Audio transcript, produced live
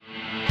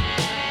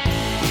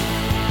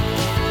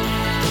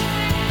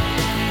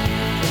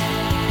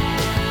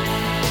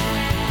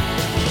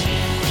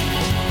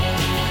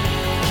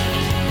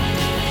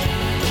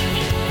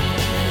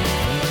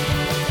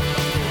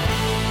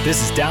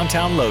This is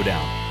Downtown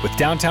Lowdown with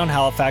Downtown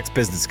Halifax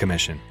Business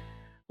Commission.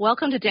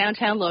 Welcome to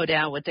Downtown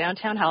Lowdown with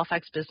Downtown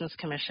Halifax Business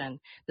Commission.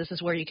 This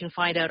is where you can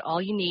find out all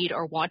you need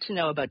or want to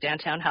know about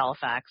downtown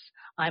Halifax.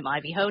 I'm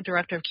Ivy Ho,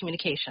 Director of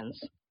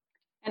Communications.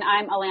 And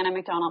I'm Alana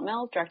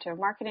McDonald-Mills, Director of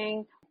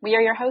Marketing. We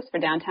are your hosts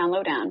for Downtown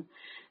Lowdown.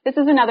 This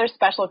is another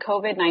special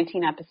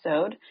COVID-19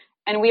 episode,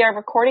 and we are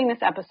recording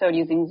this episode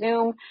using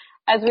Zoom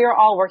as we are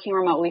all working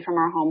remotely from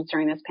our homes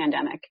during this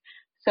pandemic.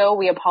 So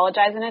we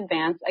apologize in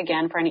advance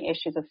again for any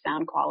issues of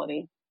sound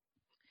quality.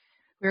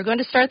 We're going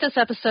to start this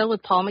episode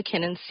with Paul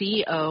McKinnon,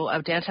 CEO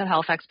of Downtown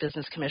Halifax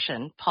Business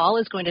Commission. Paul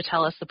is going to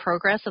tell us the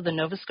progress of the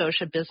Nova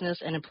Scotia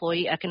Business and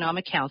Employee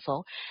Economic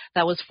Council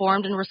that was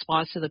formed in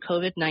response to the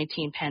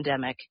COVID-19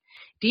 pandemic.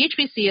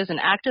 DHBC is an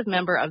active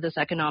member of this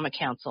Economic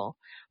Council.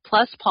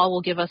 Plus, Paul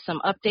will give us some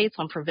updates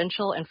on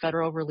provincial and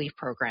federal relief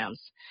programs.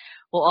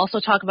 We'll also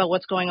talk about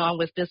what's going on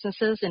with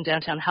businesses in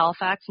downtown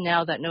Halifax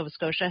now that Nova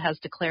Scotia has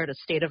declared a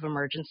state of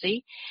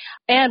emergency.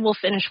 And we'll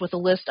finish with a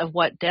list of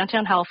what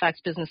downtown Halifax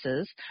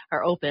businesses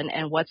are open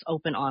and what's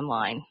open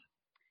online.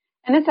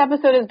 And this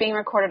episode is being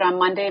recorded on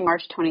Monday,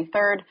 March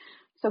 23rd.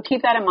 So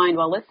keep that in mind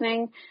while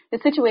listening. The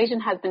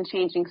situation has been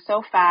changing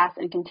so fast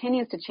and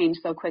continues to change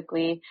so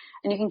quickly.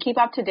 And you can keep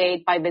up to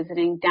date by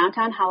visiting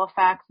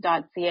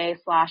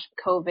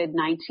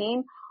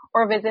downtownhalifax.ca/COVID-19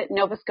 or visit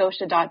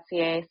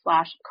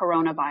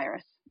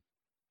novascotia.ca/coronavirus.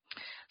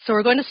 So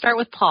we're going to start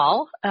with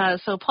Paul.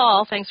 So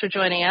Paul, thanks for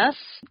joining us.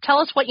 Tell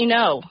us what you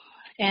know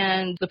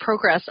and the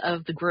progress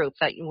of the group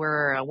that you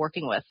were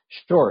working with.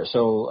 Sure.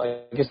 So I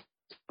guess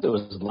it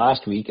was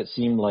last week. It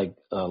seemed like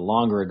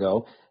longer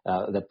ago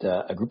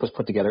that a group was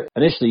put together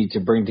initially to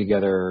bring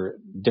together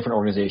different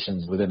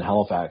organizations within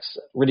Halifax,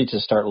 really to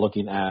start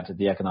looking at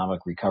the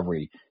economic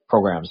recovery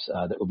programs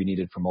that will be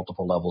needed for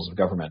multiple levels of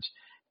government.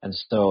 And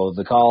so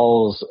the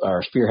calls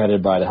are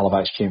spearheaded by the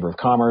Halifax Chamber of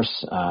Commerce.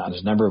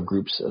 There's a number of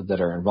groups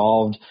that are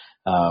involved.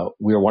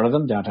 We are one of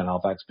them, Downtown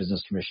Halifax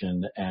Business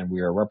Commission, and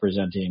we are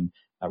representing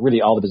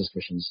really all the business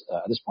commissions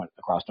at this point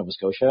across Nova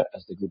Scotia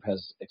as the group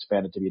has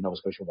expanded to be Nova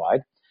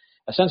Scotia-wide.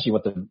 Essentially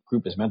what the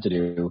group is meant to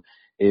do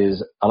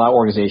is allow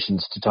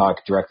organizations to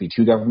talk directly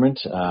to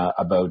government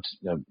about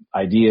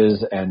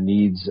ideas and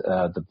needs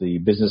that the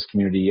business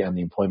community and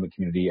the employment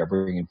community are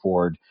bringing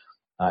forward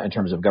in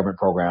terms of government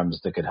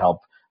programs that could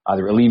help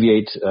either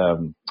alleviate,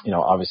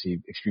 obviously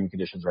extreme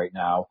conditions right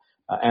now,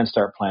 and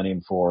start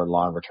planning for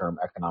longer-term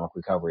economic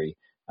recovery,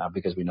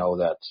 because we know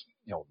that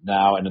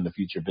now and in the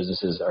future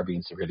businesses are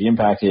being severely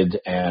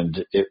impacted,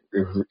 and it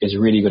is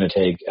really going to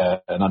take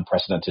an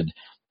unprecedented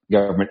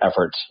government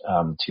effort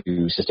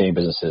to sustain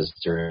businesses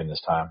during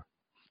this time.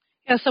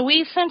 Yeah, so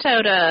we sent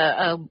out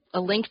a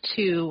link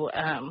to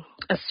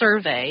a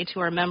survey to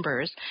our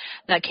members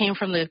that came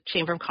from the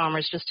Chamber of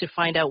Commerce just to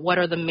find out what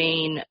are the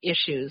main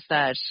issues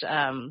that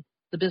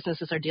the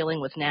businesses are dealing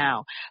with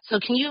now. So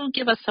can you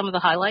give us some of the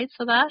highlights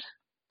of that?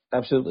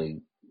 Absolutely.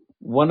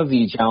 One of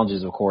the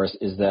challenges, of course,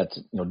 is that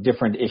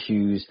different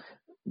issues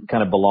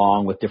kind of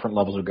belong with different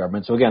levels of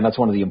government. So again, that's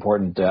one of the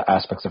important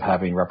aspects of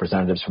having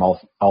representatives from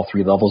all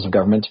three levels of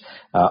government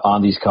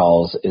on these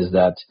calls, is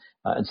that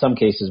in some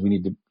cases we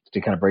need to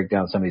kind of break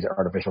down some of these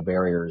artificial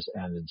barriers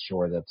and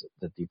ensure that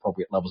the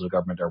appropriate levels of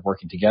government are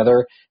working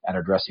together and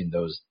addressing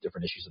those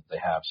different issues that they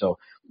have. So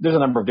there's a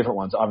number of different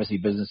ones. Obviously,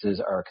 businesses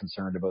are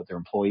concerned about their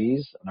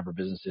employees. A number of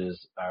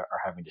businesses are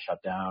having to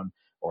shut down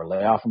or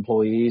lay off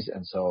employees,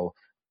 and so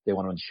they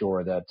want to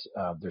ensure that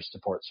there's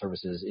support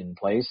services in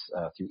place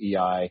through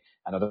EI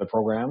and other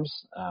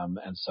programs.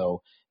 And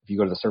so if you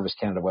go to the Service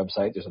Canada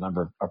website, there's a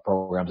number of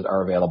programs that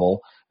are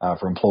available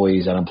for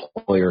employees and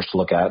employers to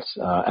look at.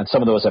 And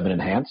some of those have been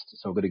enhanced.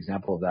 So a good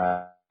example of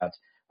that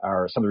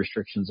are some of the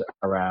restrictions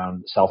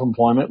around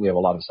self-employment. We have a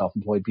lot of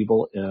self-employed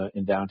people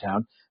in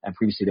downtown, and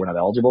previously they were not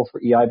eligible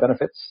for EI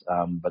benefits,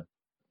 but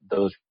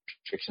those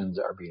restrictions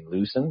are being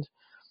loosened.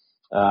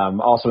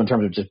 Also, in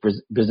terms of just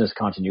business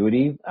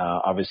continuity,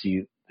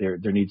 obviously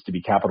there needs to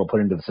be capital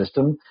put into the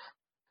system.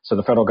 So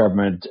the federal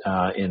government,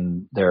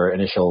 in their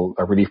initial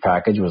relief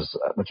package,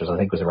 which I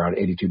think was around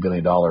 $82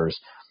 billion.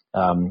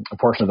 A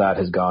portion of that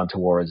has gone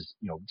towards,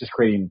 just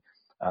creating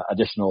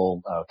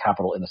additional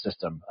capital in the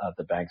system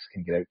that banks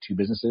can get out to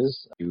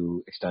businesses,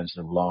 through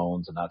extension of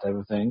loans and that type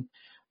of thing.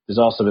 There's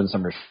also been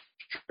some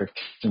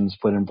restrictions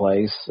put in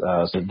place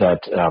so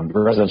that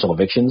residential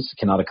evictions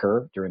cannot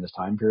occur during this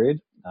time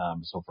period.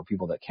 So for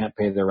people that can't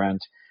pay their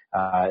rent,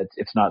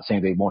 it's not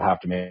saying they won't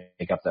have to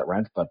make up that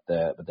rent, but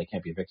they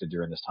can't be evicted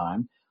during this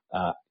time.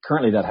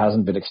 Currently, that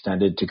hasn't been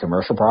extended to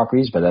commercial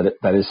properties, but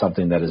that is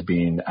something that is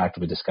being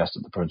actively discussed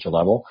at the provincial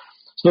level.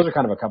 So those are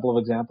kind of a couple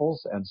of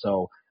examples. And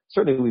so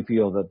certainly we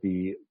feel that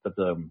the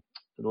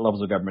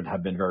levels of government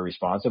have been very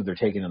responsive. They're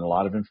taking in a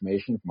lot of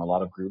information from a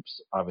lot of groups,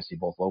 obviously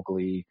both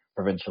locally,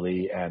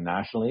 provincially, and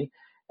nationally.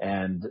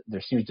 And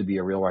there seems to be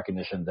a real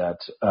recognition that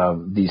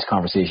these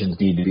conversations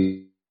need to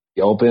be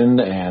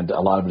open, and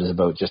a lot of it is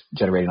about just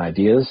generating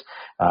ideas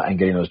and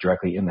getting those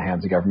directly in the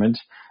hands of government.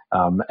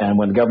 And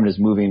when the government is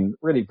moving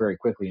really very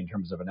quickly in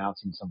terms of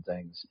announcing some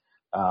things,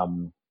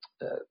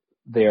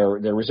 they're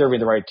reserving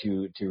the right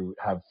to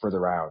have further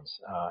rounds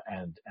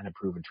and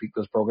improve and tweak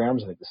those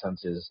programs. I think the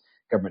sense is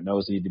government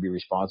knows they need to be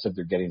responsive.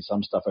 They're getting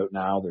some stuff out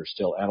now. They're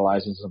still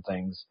analyzing some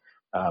things.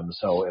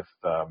 So if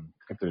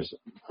there's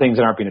things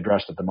that aren't being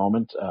addressed at the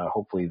moment,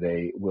 hopefully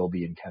they will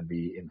be and can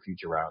be in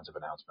future rounds of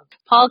announcements.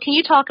 Paul, can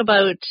you talk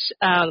about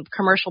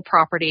commercial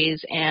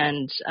properties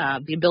and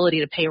the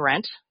ability to pay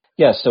rent?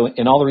 Yes. So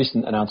in all the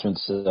recent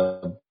announcements,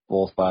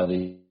 both by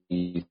the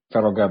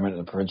federal government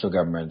and the provincial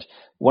government,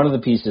 one of the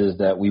pieces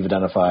that we've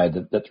identified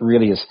that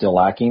really is still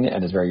lacking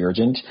and is very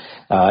urgent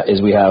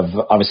is we have,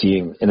 obviously,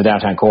 in the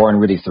downtown core and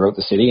really throughout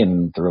the city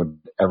and throughout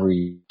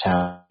every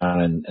town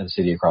and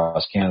city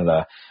across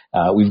Canada,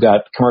 we've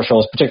got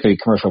commercials, particularly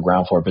commercial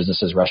ground floor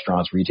businesses,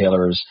 restaurants,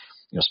 retailers,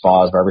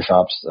 spas,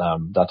 barbershops,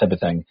 that type of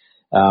thing,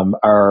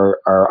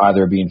 are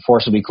either being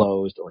forcibly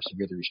closed or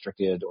severely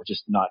restricted or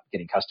just not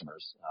getting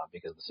customers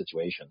because of the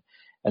situation.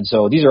 And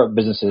so these are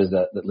businesses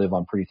that live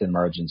on pretty thin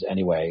margins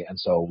anyway. And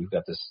so we've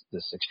got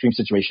this extreme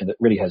situation that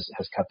really has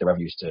cut their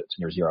revenues to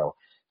near zero.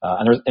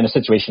 And they're in a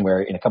situation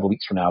where in a couple of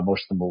weeks from now,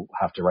 most of them will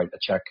have to write a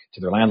check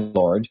to their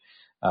landlord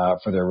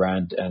for their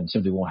rent and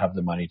simply won't have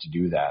the money to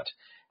do that.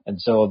 And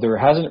so there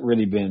hasn't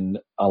really been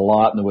a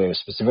lot in the way of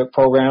specific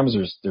programs.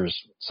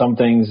 There's some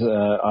things,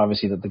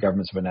 obviously, that the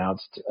governments have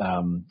announced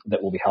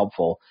that will be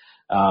helpful.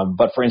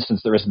 But for instance,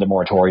 there isn't a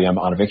moratorium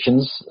on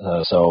evictions.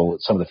 So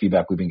some of the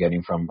feedback we've been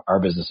getting from our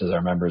businesses,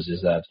 our members,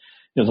 is that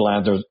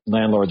the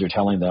landlords are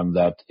telling them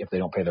that if they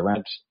don't pay the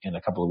rent in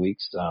a couple of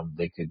weeks,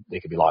 they could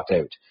be locked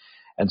out.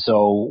 And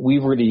so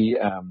we've really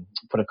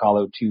put a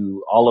call out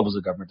to all levels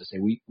of government to say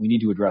we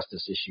need to address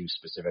this issue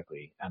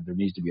specifically, and there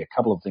needs to be a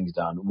couple of things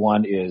done.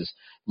 One is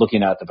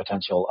looking at the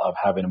potential of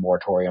having a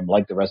moratorium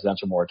like the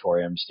residential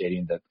moratorium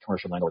stating that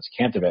commercial landlords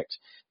can't evict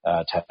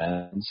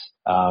tenants.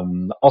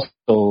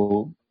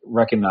 Also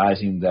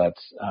recognizing that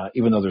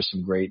even though there's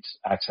some great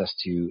access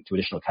to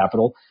additional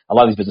capital, a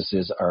lot of these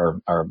businesses are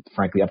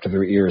frankly up to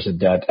their ears in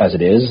debt as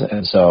it is.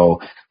 And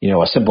so,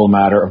 a simple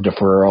matter of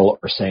deferral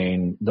or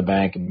saying the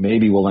bank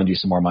maybe will lend you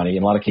some more money.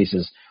 In a lot of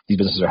cases, these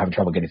businesses are having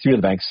trouble getting through to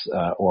the banks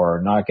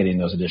or not getting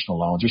those additional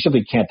loans or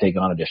simply can't take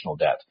on additional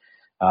debt.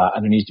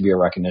 And there needs to be a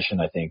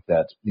recognition, I think,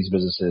 that these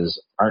businesses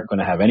aren't going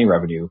to have any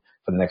revenue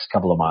for the next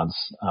couple of months.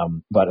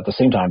 But at the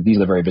same time, these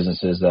are the very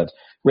businesses that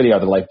really are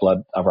the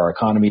lifeblood of our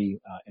economy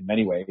in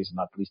many ways,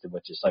 not the least of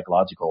which is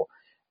psychological.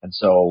 And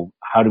so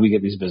how do we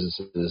get these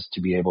businesses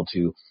to be able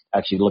to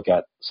actually look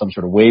at some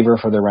sort of waiver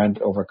for their rent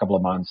over a couple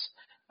of months?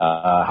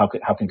 How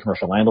can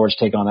commercial landlords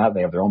take on that?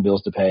 They have their own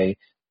bills to pay.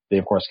 They,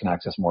 of course, can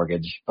access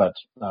mortgage. But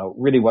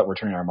really what we're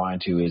turning our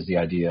mind to is the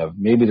idea of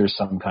maybe there's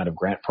some kind of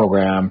grant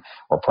program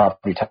or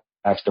property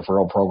tax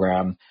deferral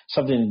program,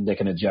 something that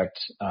can inject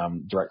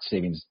direct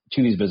savings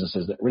to these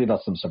businesses that really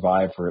lets them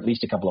survive for at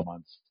least a couple of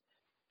months.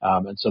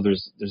 And so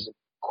there's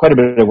quite a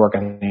bit of work,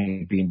 I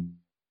think, being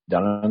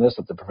done on this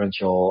at the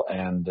provincial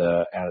and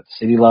at the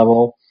city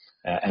level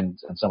and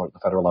some at the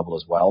federal level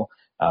as well.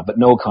 But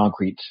no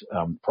concrete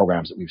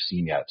programs that we've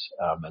seen yet.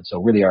 And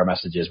so really our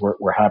message is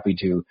we're happy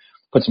to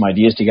put some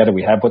ideas together.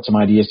 We have put some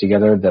ideas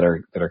together that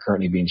are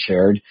currently being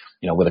shared,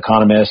 with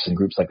economists and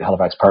groups like the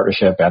Halifax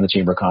Partnership and the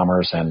Chamber of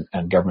Commerce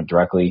and government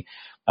directly.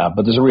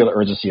 But there's a real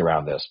urgency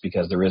around this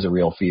because there is a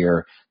real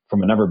fear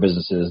from a number of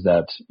businesses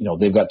that,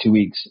 they've got 2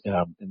 weeks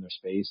in their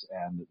space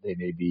and they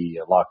may be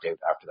locked out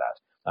after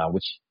that,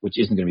 which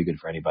isn't going to be good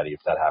for anybody if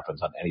that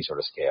happens on any sort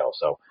of scale.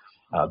 So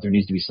there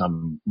needs to be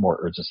some more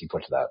urgency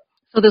put to that.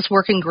 So this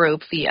working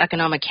group, the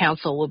Economic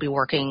Council, will be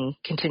working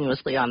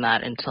continuously on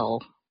that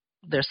until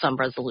there's some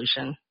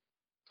resolution.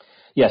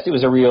 Yes, it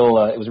was a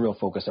real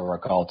focus of our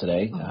call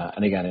today.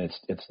 And again,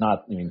 it's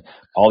not.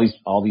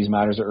 All these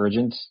matters are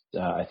urgent.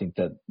 I think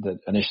that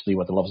initially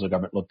what the levels of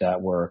government looked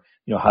at were,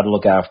 how to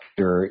look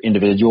after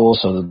individuals,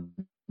 so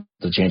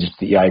the changes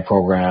to the EI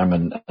program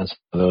and some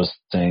of those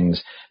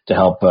things to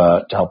help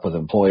with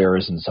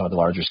employers and some of the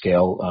larger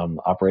scale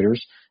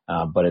operators.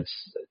 But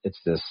it's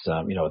this,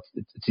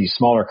 it's these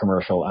smaller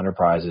commercial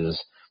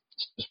enterprises,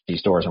 these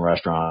stores and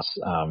restaurants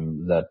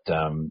that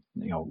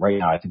right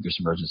now I think there's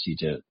some urgency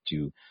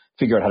to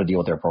figure out how to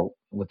deal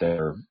with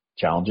their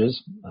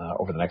challenges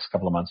over the next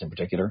couple of months in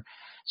particular.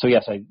 So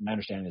yes, my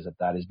understanding is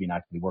that is being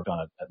actively worked on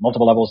at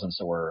multiple levels, and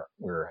so we're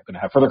going to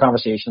have further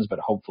conversations, but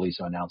hopefully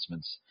some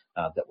announcements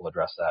that will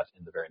address that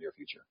in the very near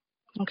future.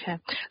 Okay.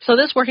 So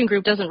this working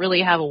group doesn't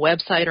really have a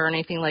website or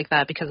anything like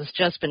that because it's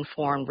just been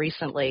formed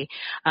recently,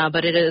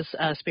 but it is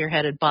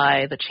spearheaded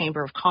by the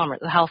Chamber of Commerce,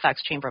 the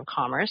Halifax Chamber of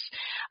Commerce.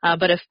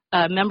 But if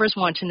members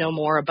want to know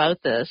more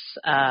about this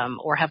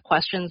or have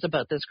questions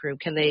about this group,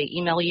 can they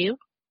email you?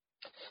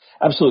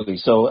 Absolutely.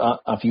 So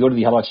if you go to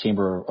the Halifax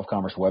Chamber of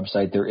Commerce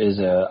website, there is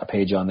a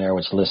page on there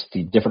which lists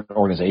the different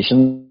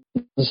organizations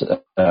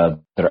that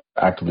are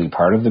actively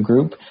part of the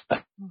group.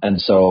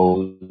 And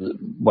so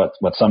what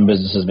some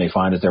businesses may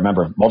find is they're a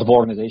member of multiple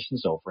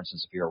organizations. So for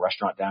instance, if you're a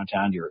restaurant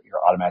downtown, you're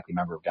automatically a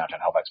member of Downtown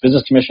Halifax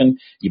Business Commission.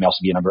 You may also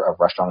be a member of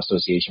Restaurant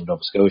Association of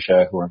Nova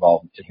Scotia who are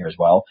involved in here as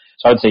well.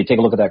 So I would say take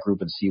a look at that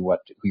group and see who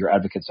your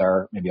advocates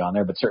are maybe on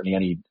there, but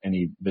certainly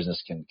any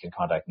business can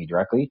contact me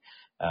directly.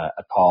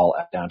 at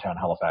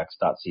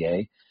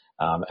paul@downtownhalifax.ca.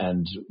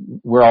 And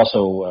we're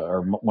also,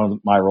 or one of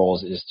my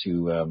roles is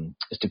to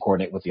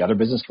coordinate with the other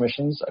business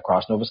commissions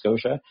across Nova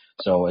Scotia.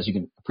 So as you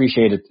can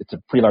appreciate, it's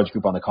a pretty large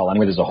group on the call.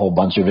 Anyway, there's a whole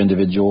bunch of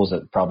individuals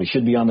that probably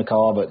should be on the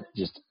call, but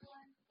just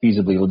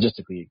feasibly,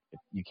 logistically,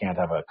 you can't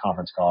have a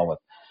conference call with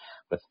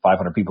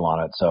 500 people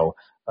on it. So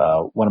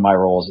one of my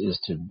roles is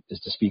to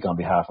speak on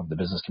behalf of the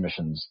business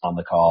commissions on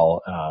the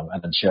call,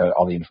 and then share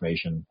all the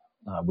information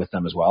with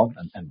them as well,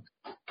 and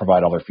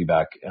provide all their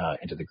feedback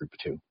into the group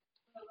too.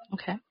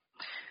 Okay.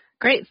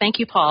 Great. Thank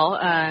you, Paul,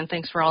 and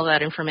thanks for all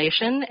that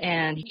information.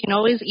 And you can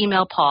always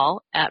email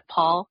Paul at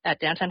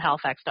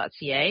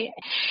downtownhalifax.ca.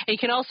 And you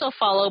can also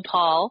follow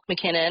Paul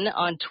McKinnon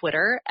on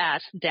Twitter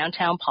at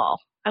DowntownPaul.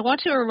 I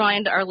want to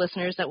remind our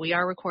listeners that we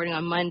are recording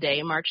on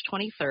Monday, March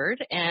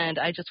 23rd, and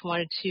I just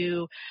wanted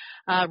to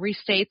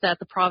restate that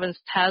the province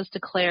has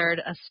declared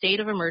a state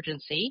of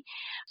emergency.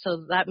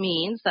 So that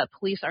means that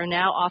police are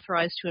now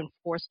authorized to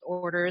enforce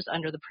orders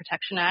under the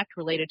Protection Act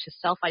related to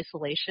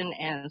self-isolation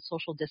and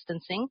social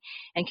distancing,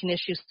 and can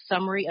issue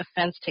summary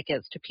offense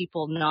tickets to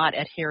people not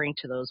adhering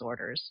to those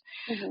orders.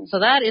 Mm-hmm. So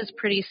that is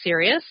pretty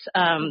serious.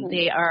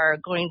 They are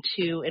going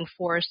to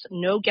enforce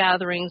no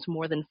gatherings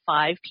more than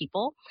 5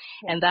 people,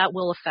 and that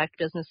will affect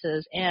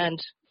businesses and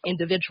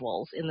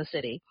individuals in the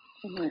city.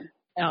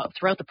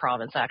 Throughout the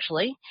province,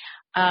 actually.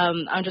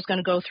 I'm just going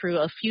to go through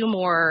a few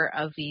more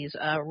of these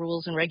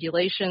rules and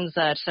regulations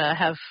that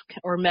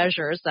or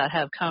measures that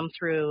have come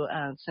through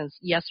since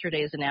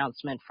yesterday's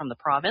announcement from the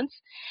province.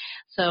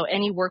 So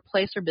any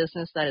workplace or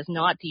business that is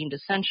not deemed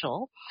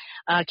essential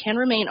can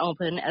remain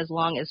open as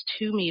long as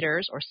 2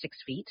 meters or 6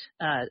 feet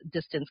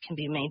distance can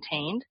be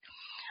maintained.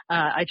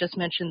 I just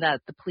mentioned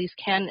that the police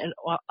can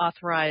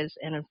authorize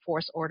and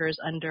enforce orders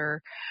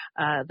under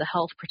the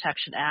Health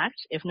Protection Act.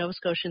 If Nova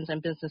Scotians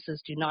and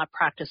businesses do not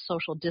practice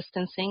social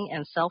distancing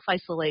and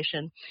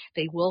self-isolation,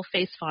 they will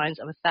face fines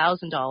of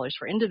 $1,000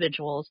 for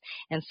individuals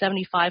and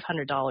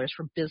 $7,500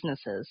 for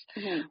businesses.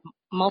 Mm-hmm.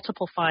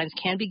 Multiple fines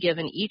can be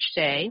given each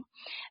day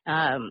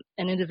to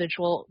an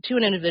individual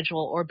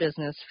or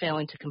business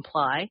failing to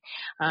comply.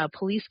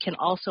 Police can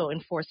also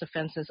enforce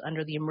offenses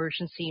under the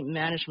Emergency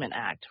Management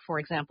Act. For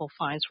example,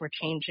 fines for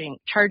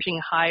charging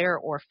higher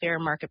or fair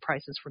market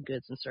prices for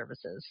goods and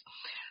services.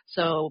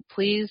 So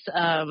please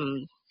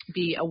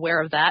be aware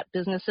of that,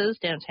 businesses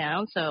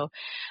downtown. So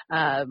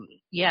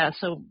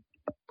so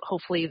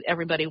hopefully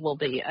everybody will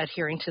be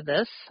adhering to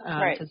this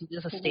because it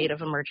is a state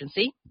of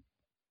emergency.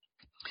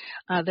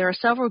 There are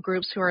several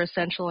groups who are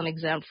essential and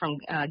exempt from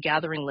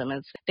gathering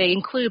limits. They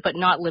include, but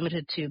not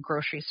limited to,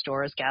 grocery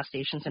stores, gas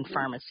stations, and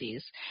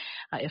pharmacies.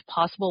 If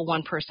possible,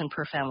 one person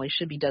per family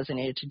should be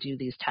designated to do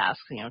these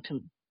tasks,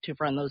 to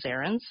run those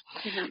errands.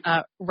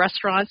 Mm-hmm.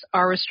 Restaurants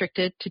are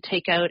restricted to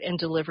takeout and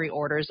delivery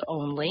orders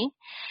only.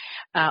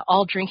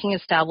 All drinking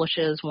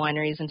establishments,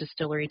 wineries and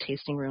distillery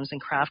tasting rooms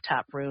and craft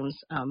tap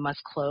rooms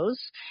must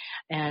close.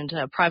 And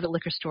private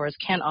liquor stores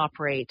can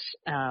operate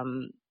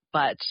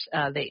but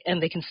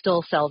they can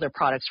still sell their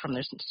products from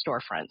their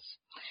storefronts.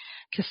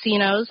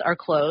 Casinos are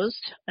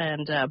closed,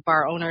 and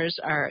bar owners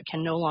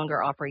can no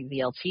longer operate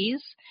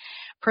VLTs.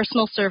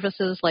 Personal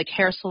services like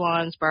hair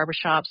salons,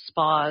 barbershops,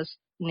 spas,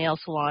 nail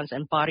salons,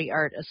 and body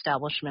art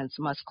establishments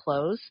must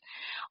close.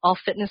 All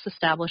fitness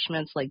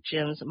establishments like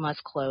gyms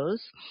must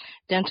close.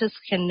 Dentists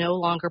can no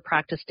longer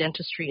practice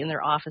dentistry in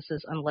their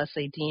offices unless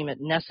they deem it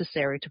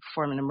necessary to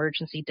perform an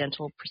emergency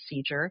dental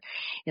procedure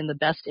in the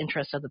best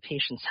interest of the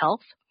patient's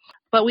health.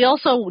 But we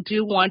also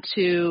do want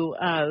to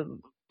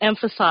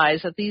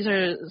emphasize that these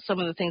are some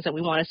of the things that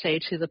we want to say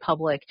to the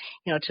public,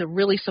 to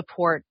really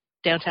support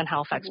downtown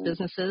Halifax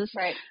businesses.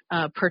 Right.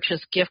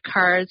 Purchase gift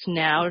cards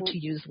now to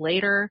use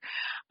later.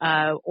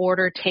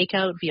 Order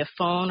takeout via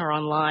phone or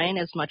online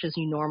as much as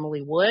you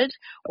normally would,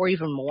 or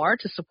even more,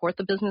 to support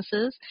the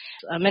businesses.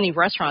 Many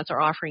restaurants are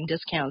offering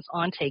discounts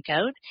on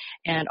takeout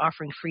and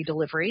offering free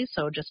delivery,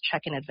 so just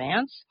check in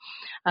advance.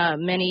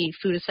 Many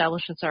food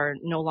establishments are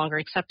no longer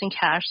accepting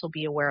cash, so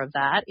be aware of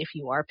that if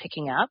you are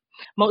picking up.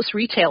 Most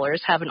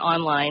retailers have an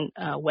online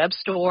web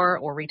store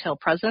or retail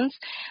presence,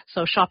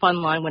 so shop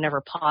online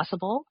whenever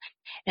possible.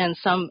 And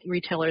some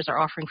retailers are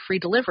offering free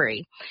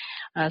delivery.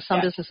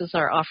 Some businesses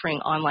are offering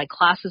online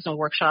classes and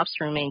workshops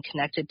to remain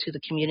connected to the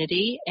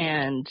community.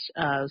 And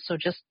so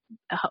just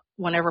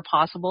whenever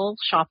possible,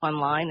 shop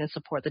online and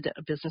support the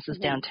businesses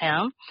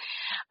downtown.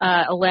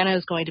 Elena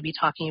is going to be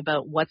talking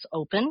about what's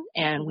open,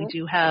 and we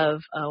do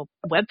have a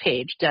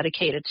webpage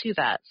dedicated to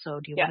that. So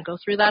do you want to go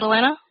through that,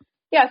 Elena?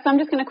 Yeah, so I'm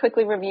just going to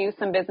quickly review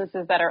some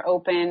businesses that are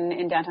open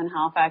in downtown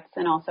Halifax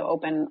and also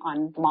open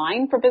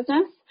online for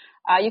business.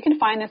 You can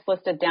find this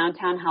list at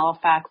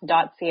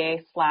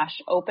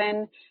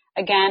downtownhalifax.ca/open.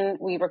 Again,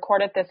 we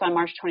recorded this on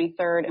March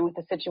 23rd, and with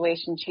the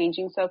situation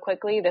changing so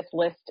quickly, this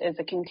list is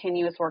a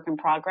continuous work in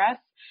progress.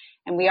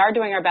 And we are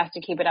doing our best to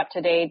keep it up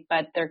to date,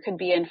 but there could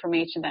be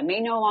information that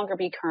may no longer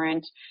be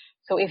current.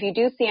 So if you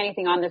do see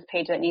anything on this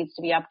page that needs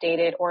to be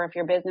updated, or if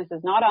your business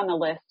is not on the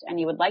list and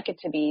you would like it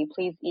to be,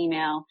 please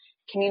email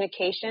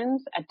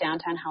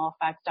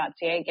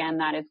communications@downtownhalifax.ca. Again,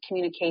 that is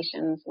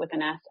communications with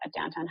an S at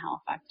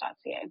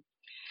downtownhalifax.ca.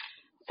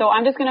 So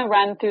I'm just going to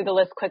run through the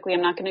list quickly.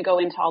 I'm not going to go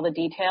into all the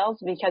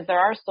details because there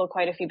are still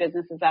quite a few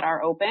businesses that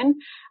are open.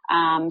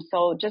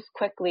 So just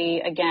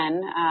quickly,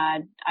 again,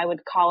 I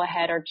would call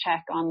ahead or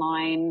check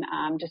online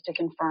just to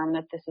confirm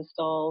that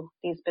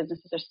these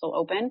businesses are still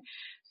open.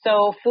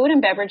 So food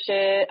and beverage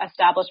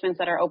establishments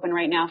that are open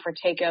right now for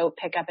takeout,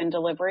 pickup, and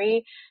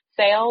delivery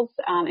sales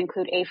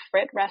include A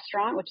Frit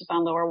Restaurant, which is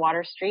on Lower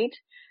Water Street,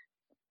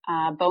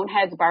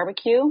 Boneheads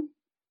Barbecue,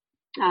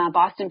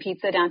 Boston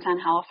Pizza downtown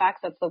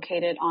Halifax, that's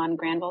located on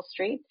Granville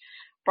Street.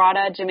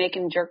 Brada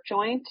Jamaican Jerk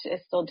Joint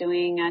is still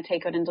doing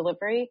takeout and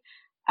delivery.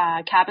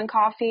 Cabin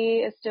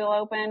Coffee is still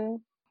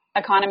open.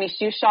 Economy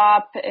Shoe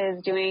Shop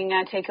is doing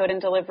takeout and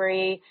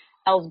delivery.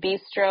 El's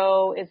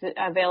Bistro is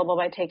available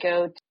by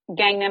takeout.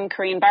 Gangnam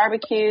Korean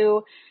Barbecue.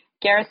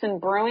 Garrison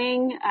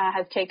Brewing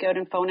has takeout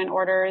and phone-in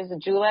orders.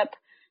 Julep,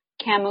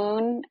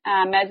 Camoon,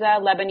 Meza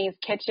Lebanese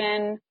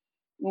Kitchen,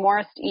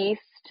 Morris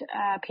East,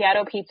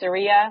 Piatto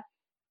Pizzeria,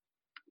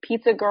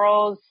 Pizza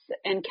Girls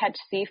and Catch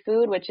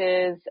Seafood, which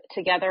is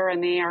together,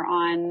 and they are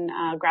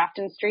on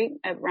Grafton Street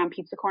around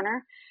Pizza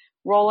Corner.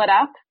 Roll It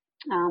Up,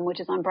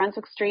 which is on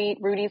Brunswick Street.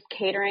 Rudy's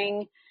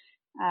Catering,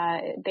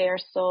 they are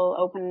still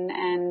open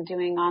and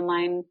doing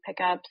online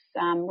pickups.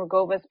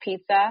 Rogova's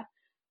Pizza,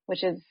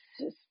 which is,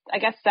 I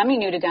guess,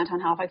 semi-new to downtown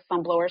Halifax,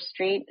 on Blower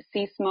Street.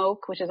 Sea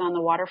Smoke, which is on the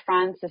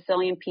waterfront.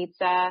 Sicilian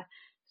Pizza,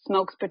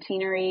 Smokes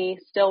Patinery,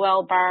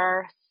 Stillwell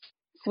Bar,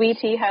 Sweet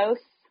Tea House,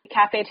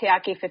 Cafe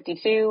Teaki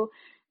 52,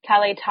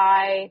 Calais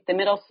Thai, The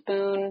Middle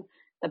Spoon,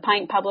 The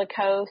Pint Public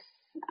House,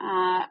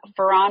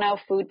 Verano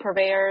Food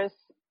Purveyors,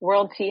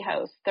 World Tea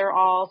House. They're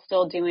all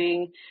still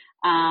doing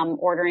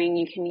ordering.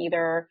 You can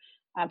either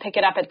pick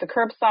it up at the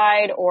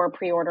curbside or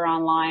pre-order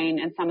online,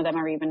 and some of them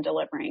are even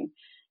delivering.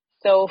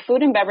 So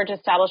food and beverage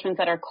establishments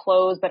that are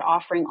closed but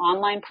offering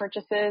online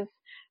purchases.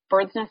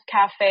 Bird's Nest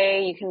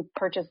Cafe, you can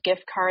purchase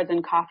gift cards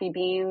and coffee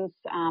beans.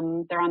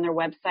 They're on their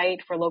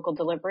website for local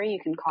delivery. You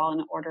can call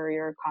and order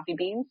your coffee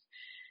beans.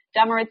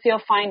 Del Maurizio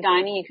Fine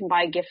Dining, you can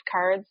buy gift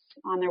cards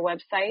on their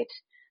website.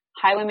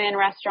 Highwayman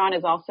Restaurant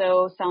is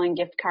also selling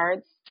gift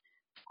cards.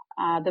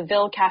 The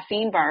Ville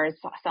Caffeine Bar is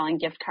selling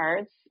gift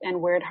cards,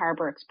 and Weird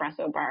Harbor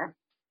Espresso Bar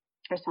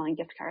are selling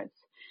gift cards.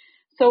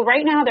 So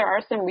right now there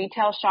are some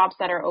retail shops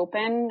that are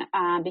open.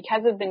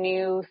 Because of the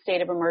new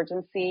state of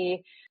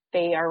emergency,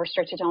 they are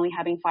restricted to only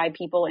having 5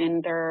 people in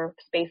their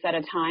space at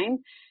a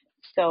time.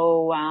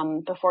 So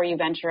before you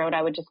venture out,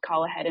 I would just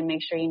call ahead and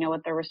make sure you know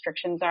what their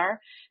restrictions are.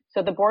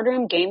 So the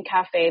Boardroom Game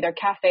Cafe, their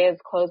cafe is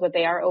closed, but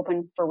they are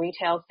open for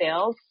retail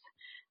sales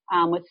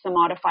with some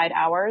modified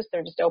hours.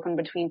 They're just open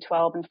between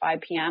 12 and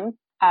 5 p.m.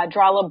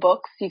 Drala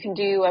Books, you can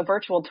do a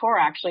virtual tour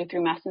actually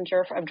through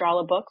Messenger of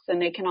Drala Books,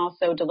 and they can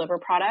also deliver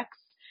products.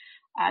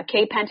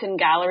 Kay Penton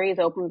Gallery is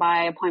open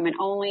by appointment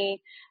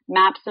only.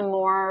 Maps and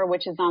More,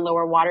 which is on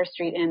Lower Water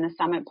Street in the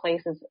Summit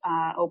Place, is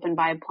open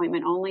by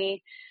appointment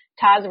only.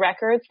 Taz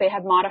Records, they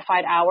have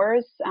modified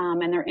hours,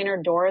 and their inner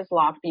door is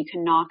locked, but you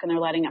can knock and they're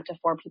letting up to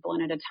 4 people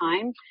in at a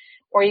time.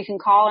 Or you can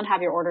call and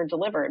have your order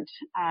delivered.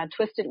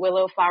 Twisted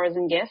Willow Flowers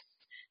and Gifts,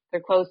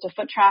 they're closed to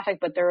foot traffic,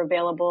 but they're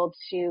available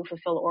to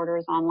fulfill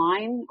orders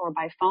online or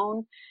by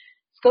phone.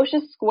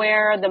 Scotia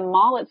Square, the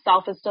mall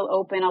itself is still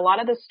open. A lot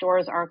of the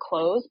stores are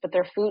closed, but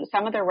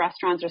some of their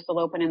restaurants are still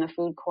open in the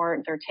food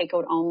court. They're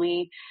takeout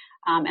only.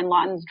 And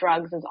Lawton's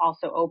Drugs is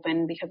also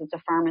open because it's a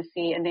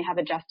pharmacy, and they have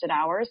adjusted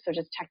hours, so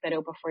just check that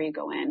out before you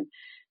go in.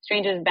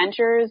 Strange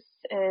Adventures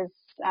is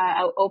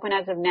open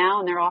as of now,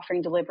 and they're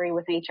offering delivery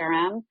with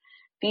HRM.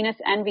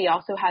 Venus Envy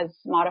also has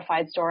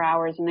modified store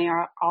hours, and they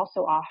are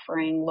also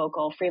offering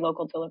free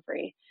local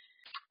delivery.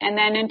 And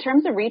then in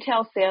terms of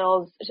retail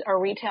sales or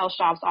retail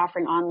shops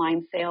offering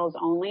online sales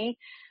only,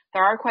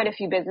 there are quite a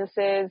few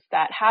businesses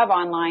that have an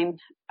online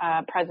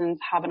presence,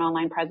 so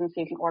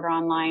you can order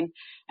online,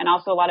 and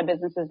also a lot of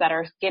businesses that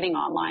are getting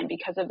online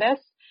because of this.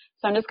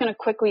 So I'm just going to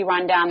quickly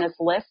run down this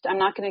list. I'm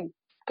not going to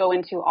go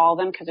into all of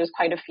them because there's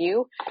quite a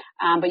few,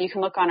 but you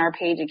can look on our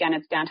page. Again,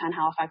 it's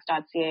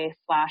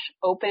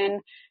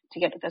downtownhalifax.ca/open to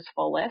get to this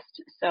full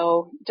list.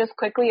 So just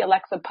quickly,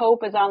 Alexa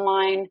Pope is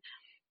online,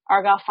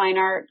 Argyle Fine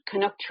Art,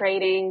 Canuck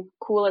Trading,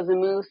 Cool as a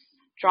Moose,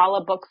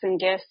 Drala Books and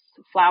Gifts,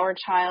 Flower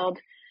Child,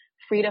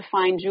 Frida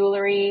Fine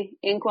Jewelry,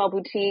 Inkwell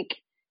Boutique,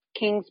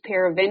 King's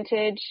Pair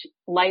Vintage,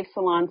 Life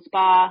Salon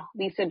Spa,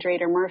 Lisa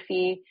Drader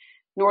Murphy,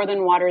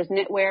 Northern Waters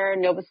Knitwear,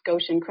 Nova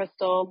Scotian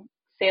Crystal,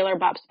 Sailor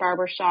Bup's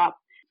Barber Shop,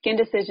 Skin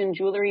Decision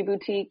Jewelry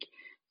Boutique,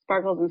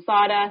 Sparkles and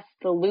Sawdust,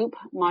 The Loop,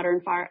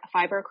 Modern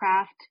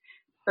Fibercraft,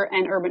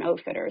 and Urban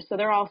Outfitters. So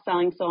they're all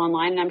selling still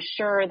online, and I'm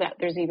sure that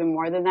there's even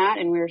more than that,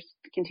 and we're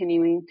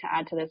continuing to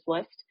add to this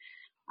list.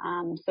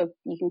 So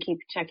you can keep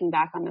checking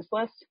back on this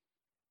list.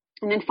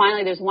 And then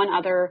finally, there's one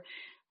other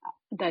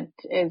that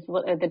is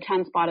the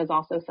 10 spot is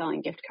also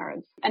selling gift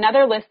cards.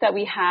 Another list that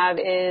we have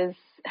is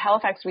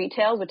Halifax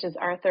Retails, which is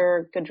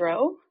Arthur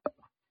Gaudreau.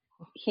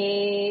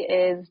 He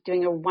is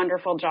doing a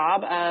wonderful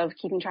job of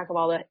keeping track of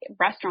all the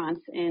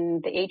restaurants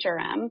in the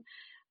HRM.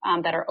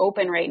 that are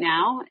open right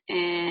now,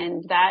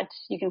 and that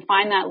you can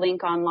find that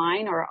link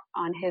online or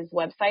on his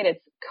website.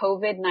 It's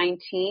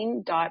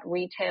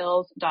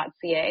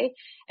covid19.retails.ca,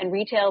 and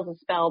retails is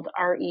spelled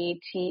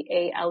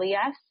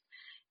Retales.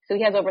 So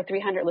he has over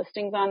 300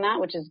 listings on that,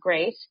 which is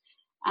great.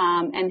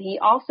 And he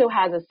also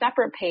has a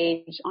separate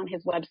page on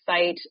his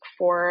website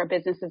for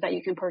businesses that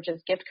you can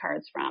purchase gift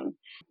cards from.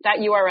 That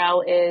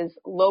URL is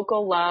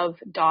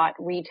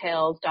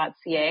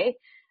locallove.retails.ca.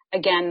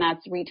 Again,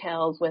 that's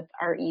retails with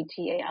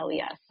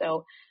Retales.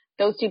 So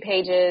those two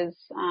pages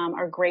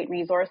are great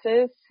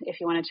resources if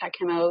you want to check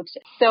him out.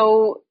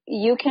 So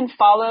you can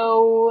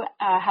follow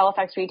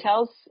Halifax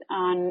Retails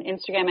on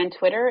Instagram and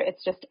Twitter.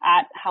 It's just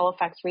at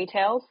Halifax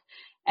Retails.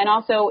 And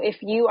also,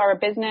 if you are a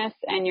business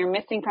and you're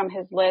missing from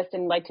his list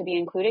and like to be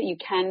included, you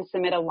can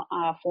submit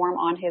a form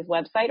on his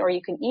website, or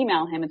you can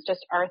email him. It's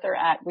just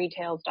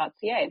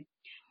arthur@retails.ca.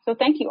 So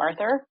thank you,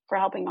 Arthur, for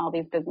helping all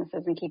these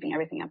businesses and keeping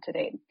everything up to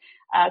date.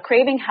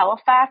 Craving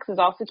Halifax is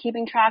also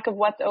keeping track of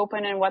what's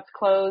open and what's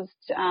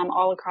closed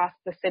all across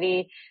the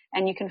city.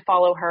 And you can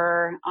follow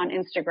her on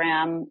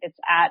Instagram. It's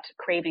at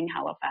Craving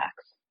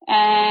Halifax.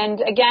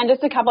 And again,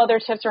 just a couple other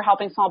tips for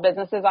helping small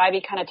businesses.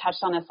 Ivy kind of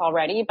touched on this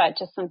already, but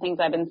just some things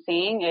I've been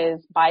seeing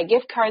is buy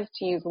gift cards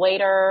to use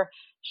later,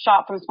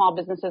 shop from small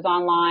businesses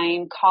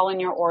online, call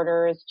in your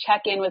orders,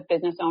 check in with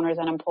business owners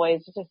and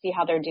employees just to see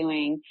how they're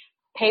doing,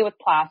 pay with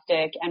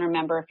plastic, and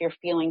remember, if you're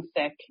feeling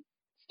sick,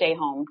 stay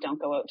home.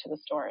 Don't go out to the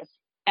stores.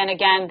 And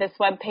again, this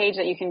webpage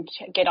that you can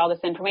get all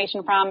this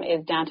information from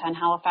is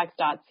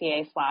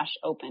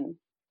downtownhalifax.ca/open.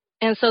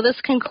 And so this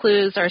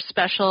concludes our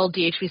special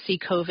DHBC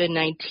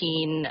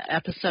COVID-19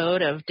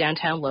 episode of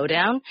Downtown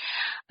Lowdown.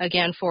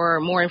 Again, for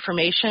more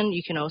information,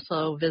 you can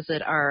also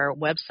visit our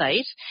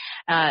website.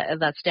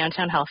 That's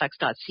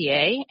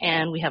downtownhalifax.ca.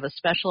 And we have a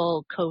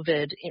special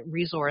COVID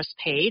resource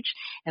page,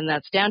 and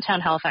that's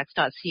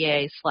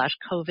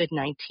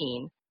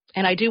downtownhalifax.ca/COVID-19.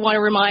 And I do want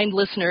to remind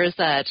listeners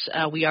that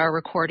we are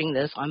recording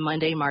this on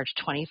Monday, March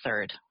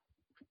 23rd.